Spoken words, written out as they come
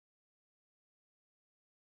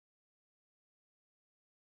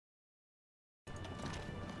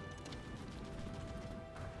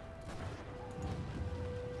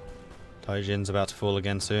Beijing's about to fall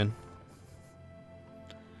again soon.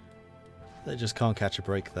 They just can't catch a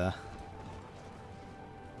break there.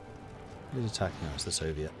 Who's attacking us? The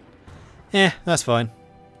Soviet. That's fine.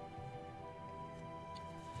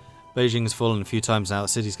 Beijing's fallen a few times now. The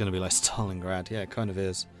city's going to be like Stalingrad. Yeah, it kind of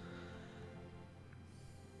is.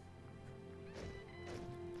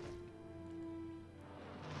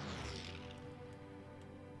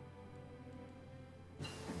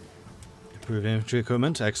 Improved infantry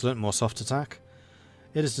equipment. Excellent. More soft attack.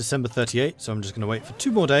 It is December 38, so I'm just going to wait for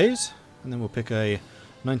 2 more days. And then we'll pick a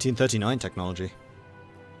 1939 technology.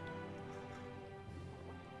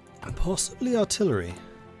 And possibly artillery.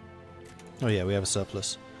 Oh yeah, we have a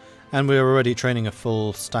surplus. And we're already training a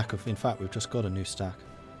full stack of... In fact, we've just got a new stack.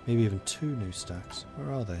 Maybe even 2 new stacks.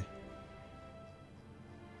 Where are they?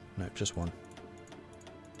 No, just 1.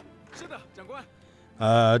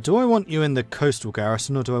 Do I want you in the coastal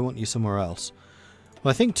garrison or do I want you somewhere else? Well,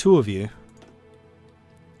 I think 2 of you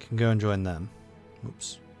can go and join them.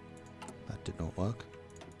 Oops. That did not work.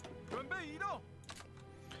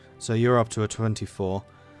 So you're up to a 24.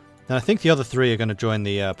 And I think the other 3 are going to join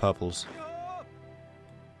the purples.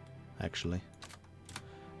 Actually.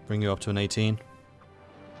 Bring you up to an 18.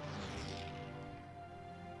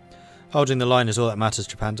 Holding the line is all that matters.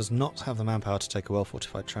 Japan does not have the manpower to take a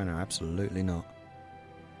well-fortified China. Absolutely not.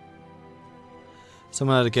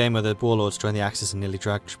 Someone had a game where the warlords joined the Axis and nearly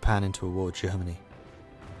dragged Japan into a war with Germany.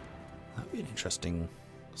 That would be an interesting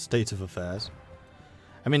state of affairs.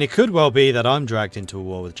 I mean, it could well be that I'm dragged into a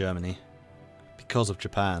war with Germany because of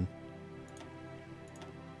Japan.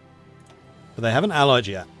 But they haven't allied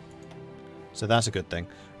yet. So that's a good thing.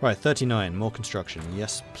 Right, 39. More construction.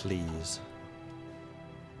 Yes, please.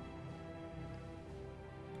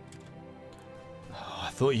 Oh, I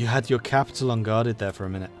thought you had your capital unguarded there for a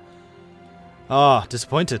minute. Ah,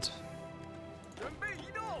 disappointed.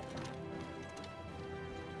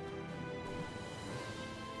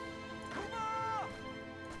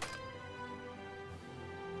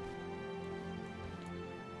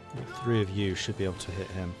 All 3 of you should be able to hit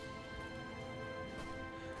him.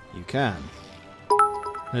 You can.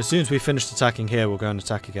 And as soon as we finished attacking here, we'll go and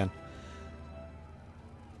attack again.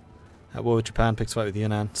 At war with Japan, picks fight with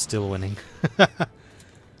Yunnan, still winning.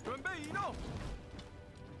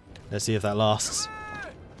 Let's see if that lasts.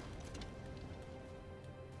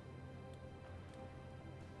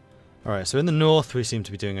 Alright, so in the north we seem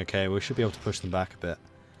to be doing okay. We should be able to push them back a bit.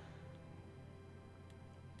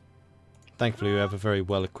 Thankfully we have a very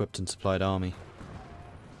well equipped and supplied army.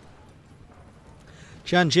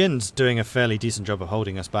 Tianjin's doing a fairly decent job of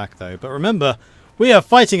holding us back though. But remember, we are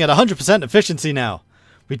fighting at 100% efficiency now.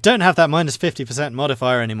 We don't have that minus 50%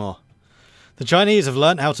 modifier anymore. The Chinese have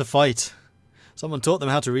learnt how to fight. Someone taught them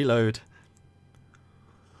how to reload.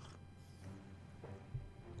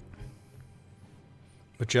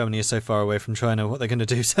 But Germany is so far away from China, what they're going to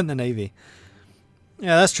do, send the navy.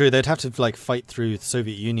 Yeah, that's true. They'd have to like fight through the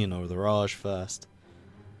Soviet Union or the Raj first.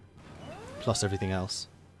 Plus everything else.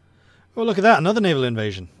 Oh, look at that. Another naval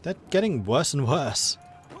invasion. They're getting worse and worse.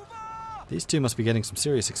 These 2 must be getting some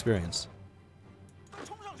serious experience.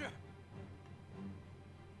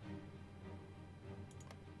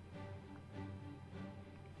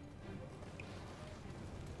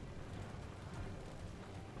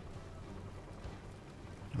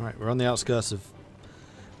 Alright, we're on the outskirts of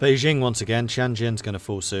Beijing once again. Tianjin's going to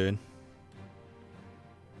fall soon.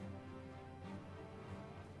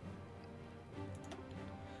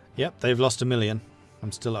 Yep, they've lost 1 million.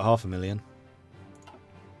 I'm still at 500,000.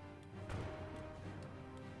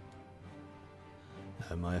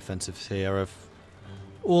 My offensives here have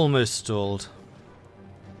almost stalled.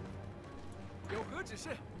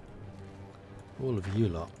 All of you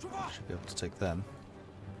lot should be able to take them.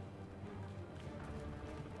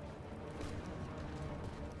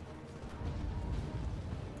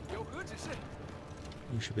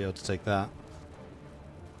 You should be able to take that.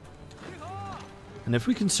 And if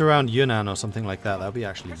we can surround Yunnan or something like that, that would be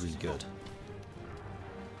actually really good.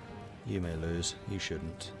 You may lose. You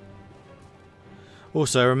shouldn't.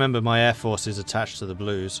 Also, remember my air force is attached to the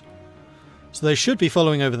blues. So they should be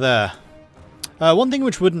following over there. One thing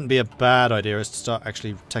which wouldn't be a bad idea is to start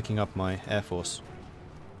actually taking up my air force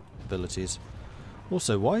abilities.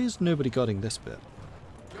 Also, why is nobody guarding this bit?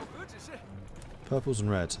 Purples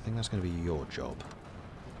and reds. I think that's going to be your job.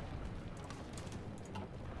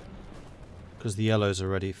 Because the yellow's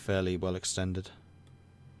already fairly well extended.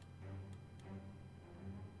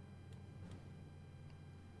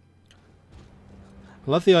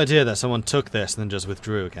 I love the idea that someone took this and then just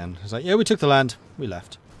withdrew again. It's like, yeah, we took the land. We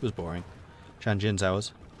left. It was boring. Tianjin's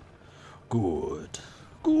ours. Good.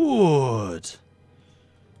 Good.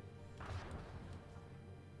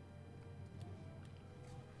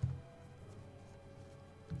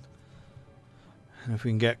 And if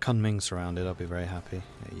we can get Kunming surrounded, I'll be very happy.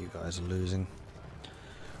 Yeah, you guys are losing.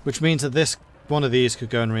 Which means that this one of these could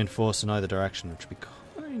go and reinforce in either direction, which would be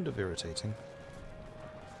kind of irritating.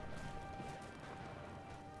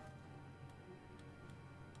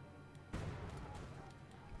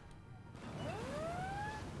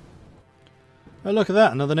 Oh, look at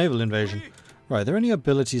that, another naval invasion. Right, are there any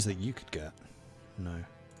abilities that you could get? No.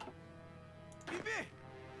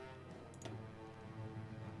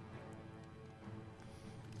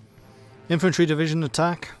 Infantry division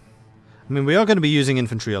attack. I mean, we are going to be using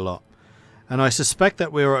infantry a lot. And I suspect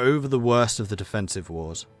that we are over the worst of the defensive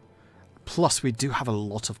wars. Plus, we do have a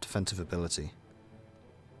lot of defensive ability.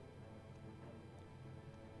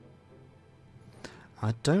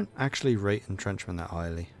 I don't actually rate entrenchment that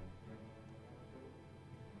highly.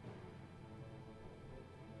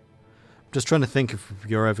 I'm just trying to think if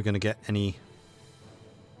you're ever going to get any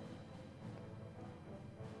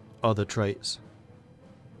other traits.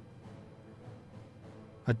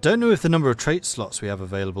 I don't know if the number of trait slots we have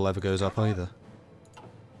available ever goes up either.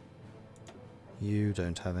 You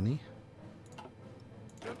don't have any.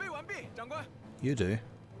 You do.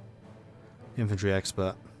 Infantry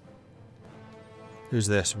expert. Who's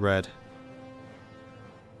this? Red.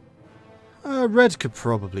 Red could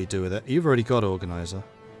probably do with it. You've already got organizer.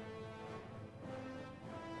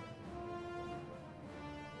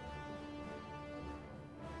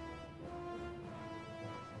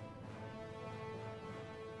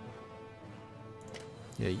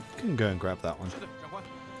 Yeah, you can go and grab that one.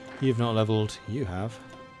 You've not leveled. You have.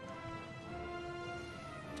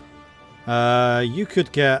 You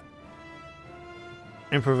could get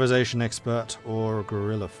improvisation expert or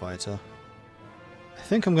guerrilla fighter. I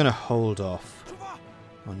think I'm going to hold off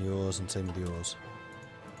on yours and same with yours.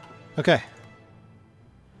 Okay.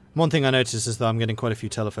 One thing I noticed is that I'm getting quite a few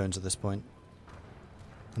telephones at this point.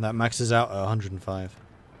 And that maxes out at 105.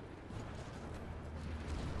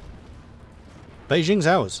 Beijing's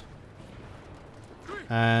ours.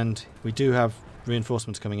 And we do have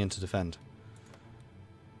reinforcements coming in to defend.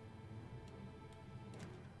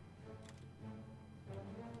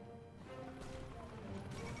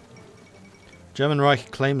 German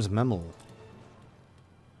Reich claims Memel.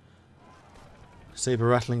 Saber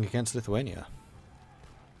rattling against Lithuania.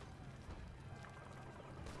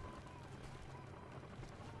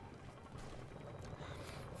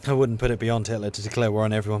 I wouldn't put it beyond Hitler to declare war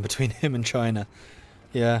on everyone between him and China.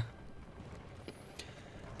 Yeah.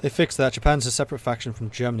 They fixed that. Japan's a separate faction from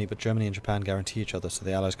Germany, but Germany and Japan guarantee each other, so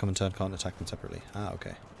the Allies come in turn can't attack them separately. Ah,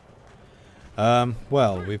 okay.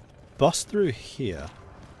 Well, we've bust through here.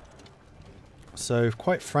 So,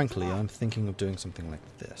 quite frankly, I'm thinking of doing something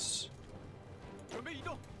like this.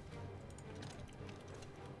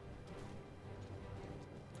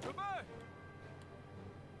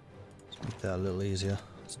 Let's make that a little easier.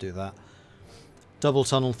 Let's do that. Double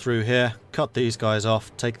tunnel through here, cut these guys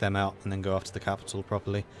off, take them out, and then go after the capital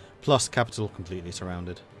properly. Plus, capital completely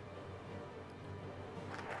surrounded.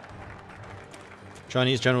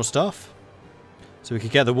 Chinese General Staff. So we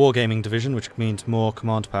could get the Wargaming Division, which means more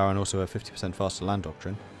command power and also a 50% faster land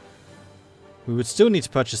doctrine. We would still need to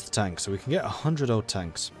purchase the tanks, so we can get 100 old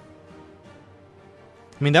tanks.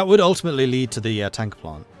 I mean, that would ultimately lead to the tank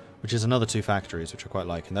plant, which is another 2 factories, which I quite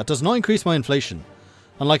like. And that does not increase my inflation,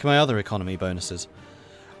 unlike my other economy bonuses.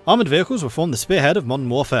 Armoured vehicles will form the spearhead of modern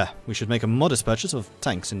warfare. We should make a modest purchase of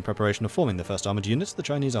tanks in preparation of forming the first armoured units of the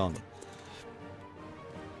Chinese army.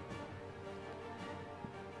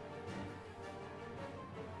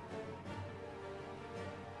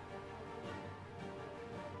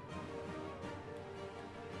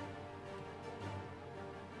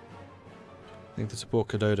 I think the support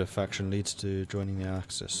Kadoda faction leads to joining the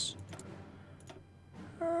Axis.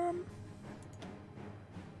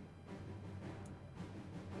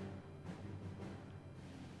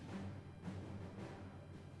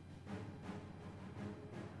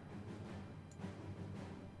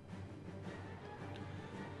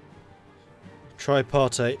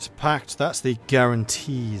 Tripartite Pact, that's the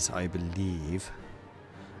guarantees, I believe.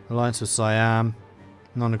 Alliance with Siam,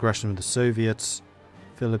 non-aggression with the Soviets,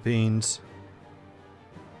 Philippines.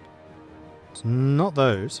 It's not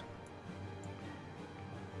those.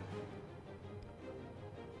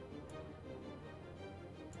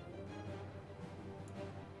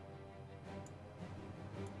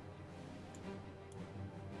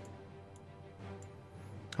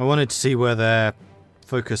 I wanted to see where their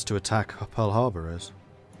focus to attack Pearl Harbor is.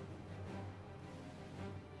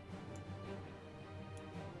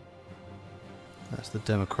 That's the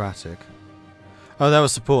Democratic. Oh, that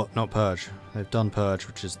was support, not purge. They've done purge,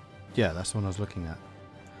 which is... yeah, that's the one I was looking at.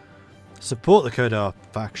 Support the Kodar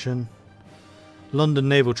faction. London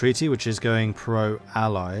Naval Treaty, which is going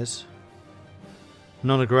pro-allies.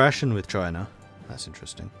 Non-aggression with China. That's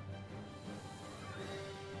interesting.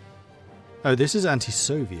 Oh, this is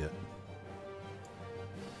anti-Soviet.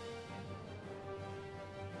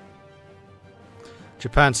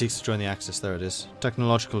 Japan seeks to join the Axis. There it is.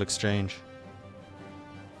 Technological exchange.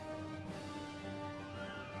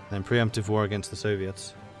 Then preemptive war against the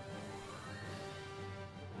Soviets.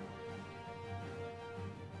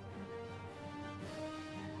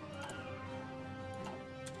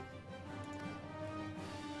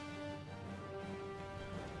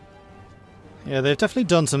 Yeah, they've definitely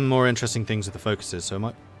done some more interesting things with the focuses, so it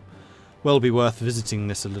might well be worth visiting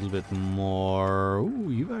this a little bit more. Ooh,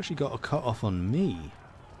 you've actually got a cut off on me.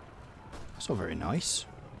 That's not very nice.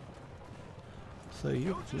 So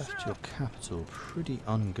you've left your capital pretty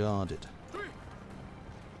unguarded.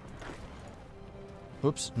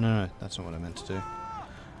 Oops, no, that's not what I meant to do.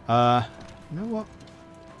 You know what?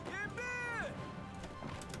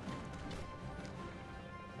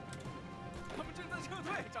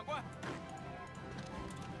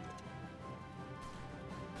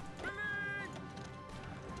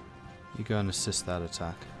 You go and assist that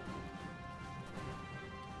attack.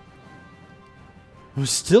 We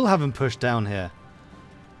still haven't pushed down here.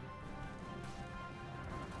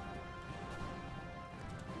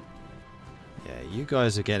 Yeah, you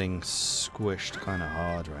guys are getting squished kind of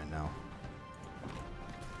hard right now.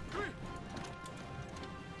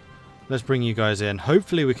 Let's bring you guys in.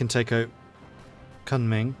 Hopefully we can take out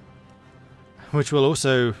Kunming, which will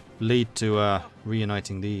also lead to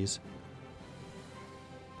reuniting these.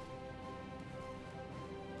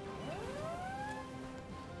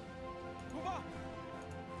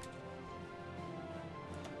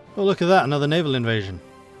 Oh, look at that, another naval invasion.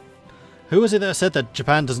 Who was it that said that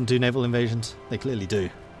Japan doesn't do naval invasions? They clearly do.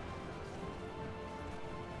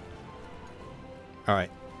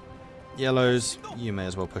 Alright. Yellows, you may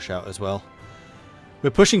as well push out as well.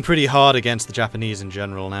 We're pushing pretty hard against the Japanese in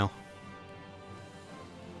general now.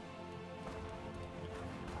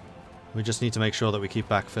 We just need to make sure that we keep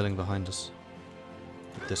backfilling behind us.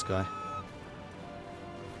 With this guy.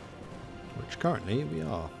 Which currently we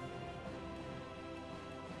are.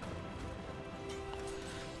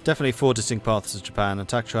 Definitely 4 distinct paths to Japan.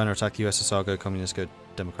 Attack China, attack the USSR, go communist, go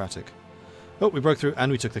democratic. Oh, we broke through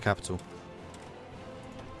and we took the capital.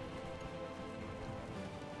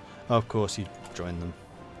 Oh, of course, you joined them.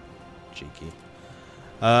 Cheeky.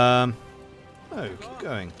 Oh, keep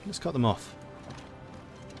going. Let's cut them off.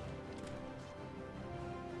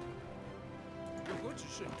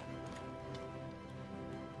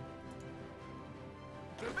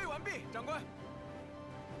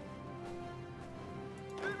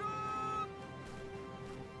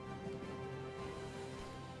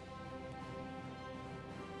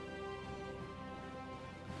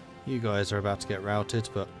 You guys are about to get routed,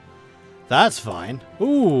 but that's fine.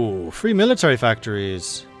 Ooh, free military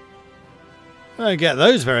factories. I don't get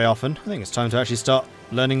those very often. I think it's time to actually start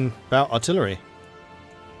learning about artillery.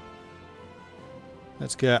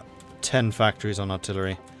 Let's get 10 factories on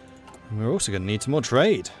artillery. And we're also going to need some more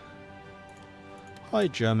trade. Hi,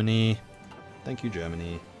 Germany. Thank you,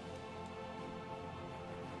 Germany.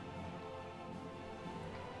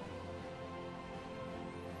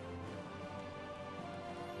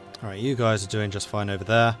 Alright, you guys are doing just fine over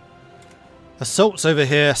there. Assaults over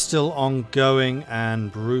here still ongoing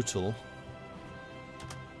and brutal.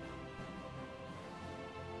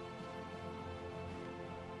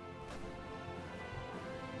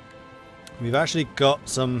 We've actually got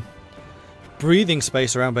some breathing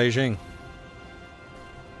space around Beijing.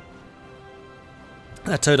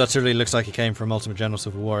 That towed artillery looks like it came from Ultimate General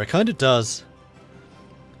Civil War. It kind of does.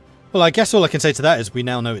 Well, I guess all I can say to that is we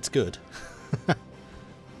now know it's good.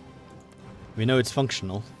 We know it's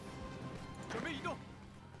functional.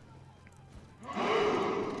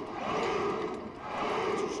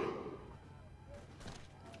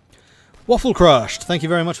 Waffle Crushed, thank you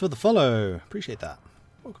very much for the follow. Appreciate that.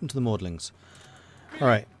 Welcome to the Maudlings.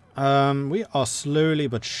 Alright, we are slowly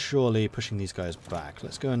but surely pushing these guys back.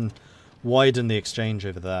 Let's go and widen the exchange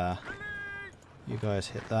over there. You guys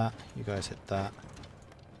hit that. You guys hit that.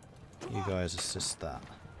 You guys assist that.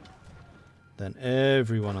 Then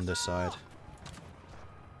everyone on this side.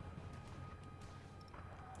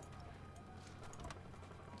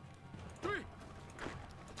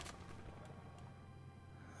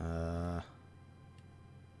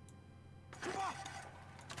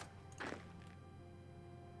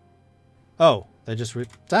 Oh, they just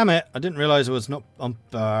damn it! I didn't realise it was not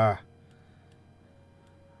I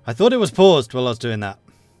thought it was paused while I was doing that.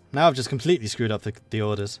 Now I've just completely screwed up the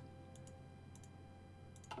orders.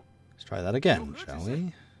 Let's try that again, shall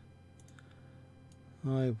we?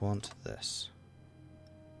 I want this.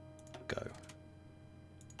 Go.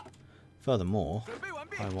 Furthermore,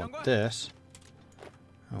 I want this.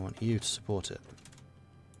 I want you to support it.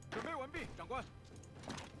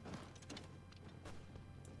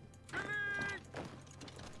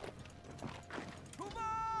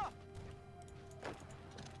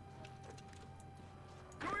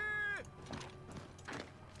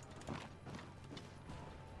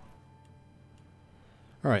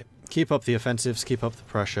 Alright, keep up the offensives, keep up the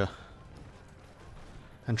pressure.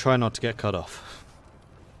 And try not to get cut off.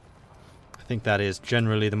 I think that is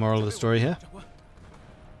generally the moral of the story here.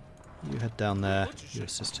 You head down there, you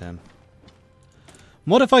assist him.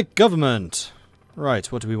 Modify government! Right,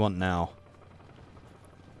 what do we want now?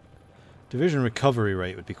 Division recovery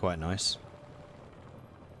rate would be quite nice.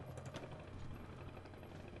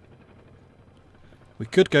 We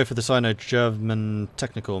could go for the Sino-German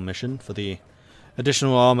technical mission for the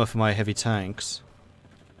additional armor for my heavy tanks.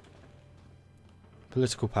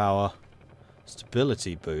 Political power.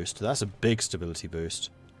 Stability boost. That's a big stability boost.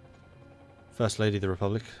 First Lady of the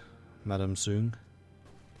Republic, Madame Soong.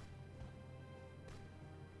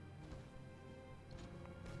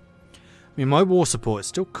 I mean, my war support is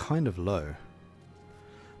still kind of low.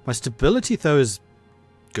 My stability, though, is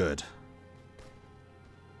good.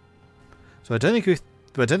 So I don't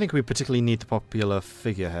think we particularly need the popular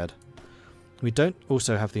figurehead. We don't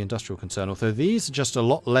also have the industrial concern, although these are just a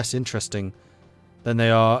lot less interesting than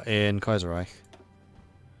they are in Kaiserreich.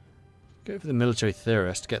 Go for the military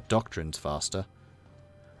theorist, get doctrines faster.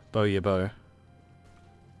 Bow your bow.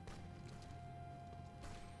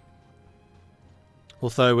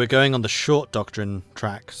 Although we're going on the short doctrine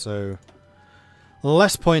track, so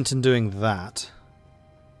less point in doing that.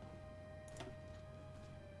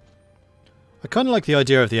 I kind of like the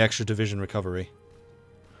idea of the extra division recovery.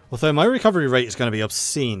 Although my recovery rate is going to be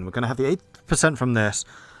obscene. We're going to have the 8% from this,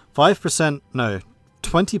 5%, no,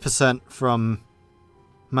 20% from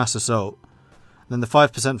mass assault, and then the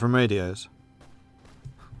 5% from radios.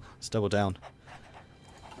 Let's double down.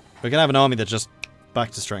 We're going to have an army that's just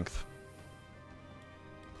back to strength.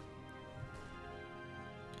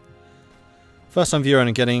 First time viewer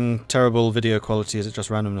and getting terrible video quality. Is it just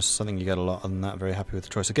randomness? Something you get a lot. Other than that, very happy with the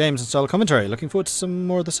choice of games and style of commentary. Looking forward to some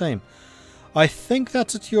more of the same. I think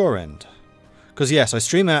that's at your end. Because yes, I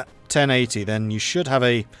stream at 1080, then you should have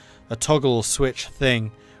a toggle switch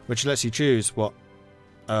thing which lets you choose what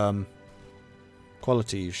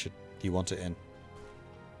quality you want it in.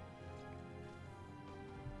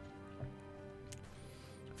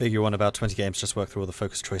 Figure one about 20 games, just work through all the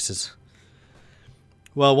focus choices.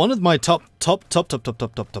 Well, one of my top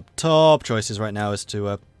choices right now is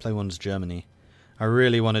to play one as Germany. I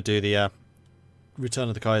really want to do the Return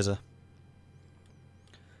of the Kaiser.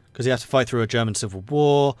 Because you have to fight through a German civil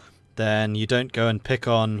war, then you don't go and pick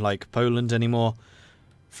on, like, Poland anymore.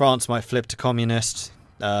 France might flip to communist.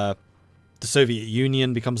 The Soviet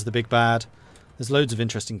Union becomes the big bad. There's loads of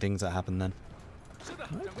interesting things that happen then.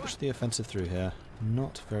 Might push the offensive through here.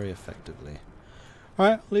 Not very effectively.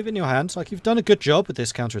 Alright, I'll leave it in your hands. Like, you've done a good job with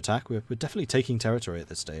this counterattack. We're definitely taking territory at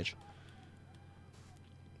this stage.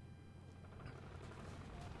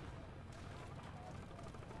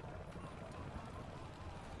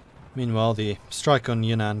 Meanwhile, the strike on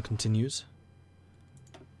Yunnan continues.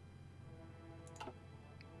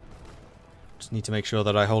 Just need to make sure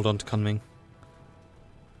that I hold on to Kunming.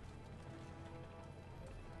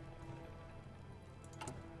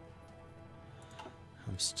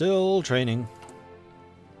 I'm still training.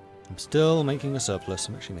 I'm still making a surplus.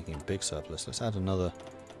 I'm actually making a big surplus. Let's add another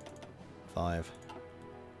 5.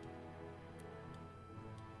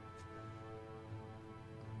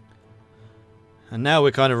 And now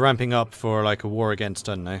we're kind of ramping up for like a war against,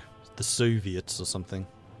 I don't know, the Soviets or something.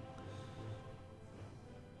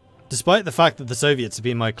 Despite the fact that the Soviets have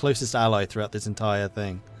been my closest ally throughout this entire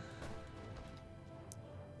thing.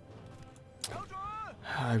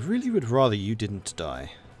 I really would rather you didn't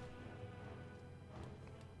die.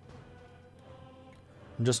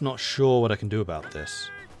 I'm just not sure what I can do about this.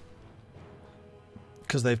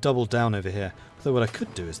 Because they've doubled down over here. Although what I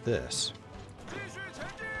could do is this.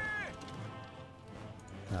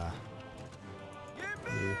 Ah.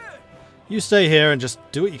 You stay here and just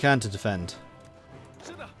do what you can to defend.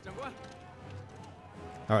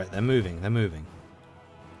 Alright, they're moving, they're moving.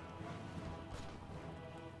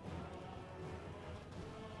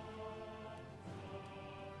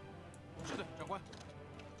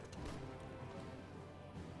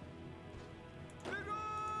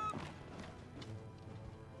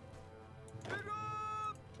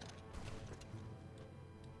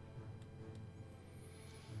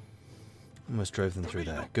 Almost drove them through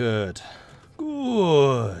there. Good.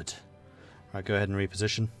 Good. Right, go ahead and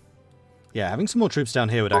reposition. Yeah, having some more troops down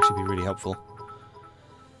here would actually be really helpful.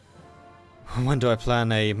 When do I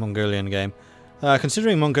plan a Mongolian game?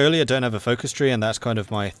 Considering Mongolia don't have a focus tree, and that's kind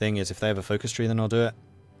of my thing, is if they have a focus tree, then I'll do it.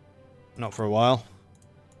 Not for a while.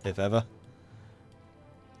 If ever.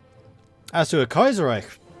 As to a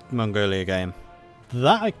Kaiserreich Mongolia game,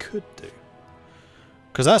 that I could do.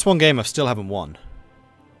 Because that's one game I still haven't won.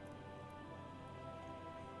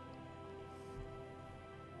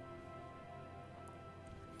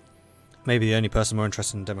 Maybe the only person more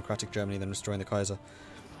interested in democratic Germany than restoring the Kaiser.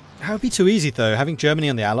 That would be too easy though, having Germany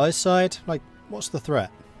on the Allies side. Like, what's the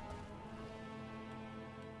threat?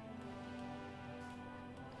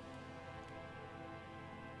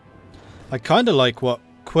 I kind of like what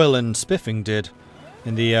Quill and Spiffing did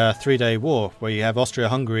in the Three-Day War, where you have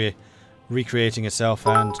Austria-Hungary recreating itself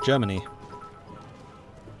and Germany.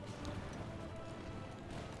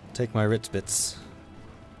 Take my Ritz bits.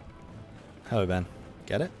 Hello, Ben.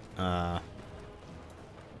 Get it? No.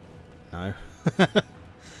 I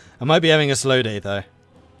might be having a slow day, though.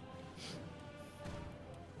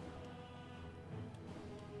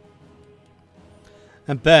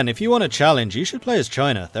 And Ben, if you want a challenge, you should play as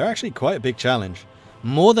China. They're actually quite a big challenge.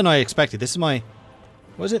 More than I expected. This is my...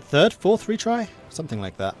 what was it? Third? Fourth retry? Something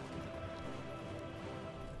like that.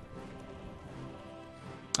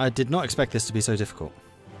 I did not expect this to be so difficult.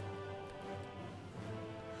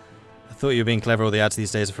 I thought you were being clever. All the ads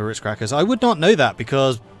these days are for Ritz crackers. I would not know that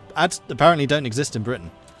because ads apparently don't exist in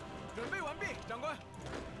Britain.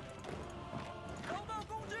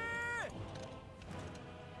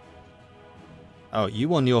 Oh, you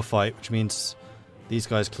won your fight, which means these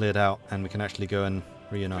guys cleared out and we can actually go and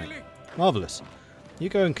reunite. Marvellous. You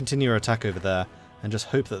go and continue your attack over there and just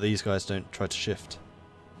hope that these guys don't try to shift.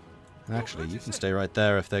 And actually, you can stay right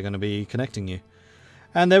there if they're going to be connecting you.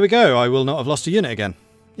 And there we go. I will not have lost a unit again.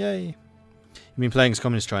 Yay. You've been playing as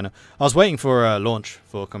Communist China. I was waiting for a launch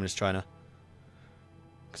for Communist China.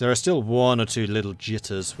 Because there are still one or two little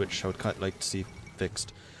jitters which I would quite like to see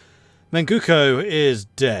fixed. Manchukuo is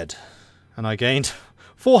dead. And I gained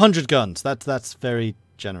 400 guns. That's very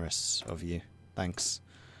generous of you. Thanks.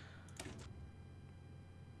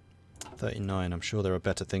 39. I'm sure there are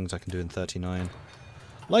better things I can do in 39.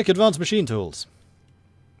 Like advanced machine tools.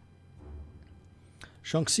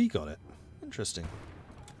 Shaanxi got it. Interesting.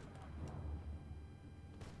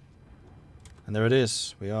 And there it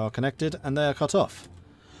is. We are connected and they are cut off.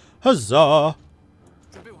 Huzzah!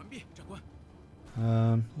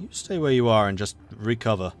 You stay where you are and just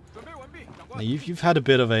recover. Now you've had a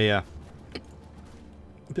bit of an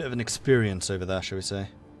experience over there, shall we say?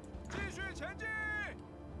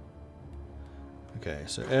 Okay,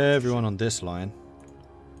 so everyone on this line,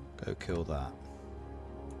 go kill that.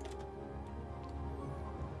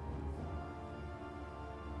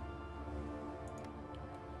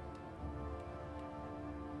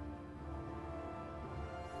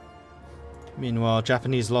 Meanwhile,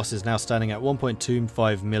 Japanese loss is now standing at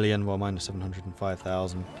 1.25 million, well, minus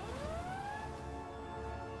 705,000.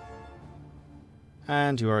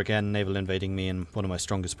 And you are again naval invading me in one of my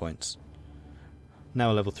strongest points.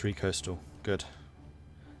 Now a level 3 coastal. Good.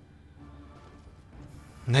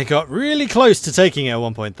 They got really close to taking it at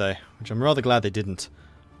one point though, which I'm rather glad they didn't.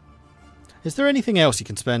 Is there anything else you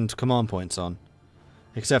can spend command points on?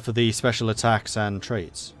 Except for the special attacks and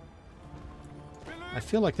traits? I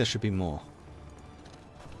feel like there should be more.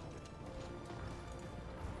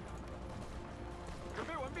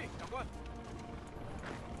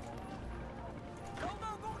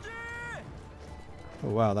 Oh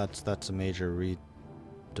wow, that's a major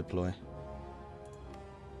redeploy.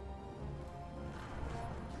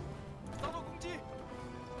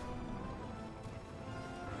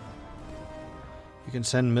 You can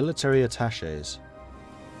send military attaches.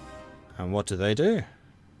 And what do?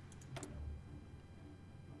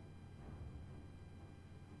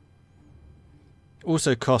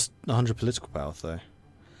 Also cost 100 political power though.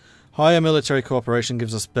 Higher military cooperation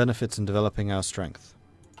gives us benefits in developing our strength.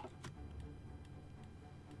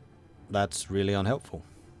 That's really unhelpful.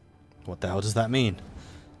 What the hell does that mean?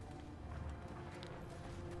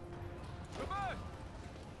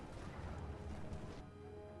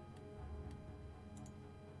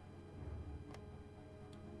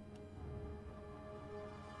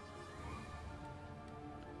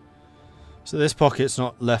 So this pocket's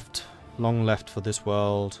not long left for this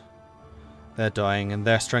world. They're dying and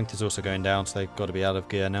their strength is also going down, so they've got to be out of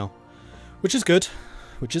gear now. Which is good.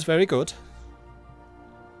 Which is very good.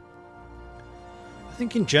 I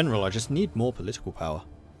think in general I just need more political power.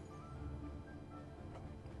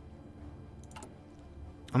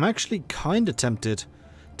 I'm actually kind of tempted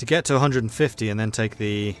to get to 150 and then take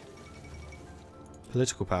the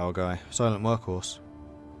political power guy, Silent Workhorse.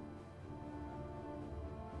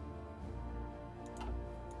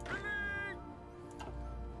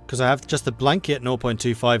 Because I have just the blanket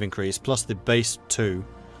 0.25 increase plus the base 2,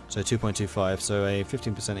 so 2.25, so a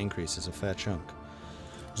 15% increase is a fair chunk.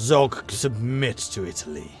 Zog, submit to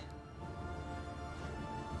Italy.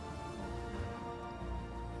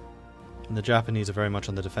 And the Japanese are very much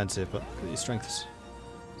on the defensive, but look at these strengths.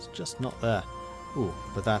 It's just not there. Ooh,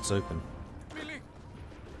 but that's open.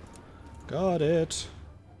 Got it.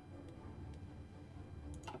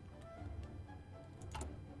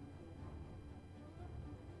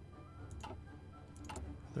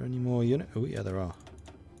 Are there any more units? Oh yeah, there are.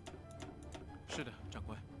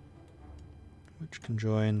 Which can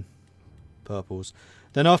join purples.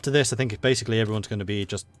 Then after this, I think basically everyone's going to be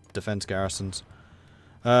just defense garrisons.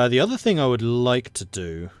 The other thing I would like to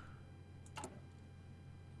do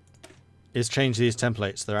is change these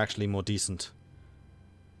templates. They're actually more decent.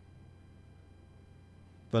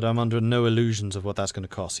 But I'm under no illusions of what that's going to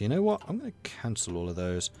cost. So you know what? I'm going to cancel all of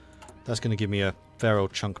those. That's going to give me a fair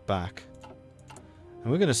old chunk back.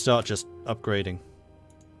 And we're going to start just upgrading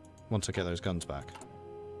once I get those guns back.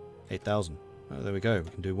 8,000. Oh, there we go. We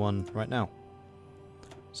can do one right now.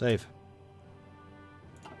 Save.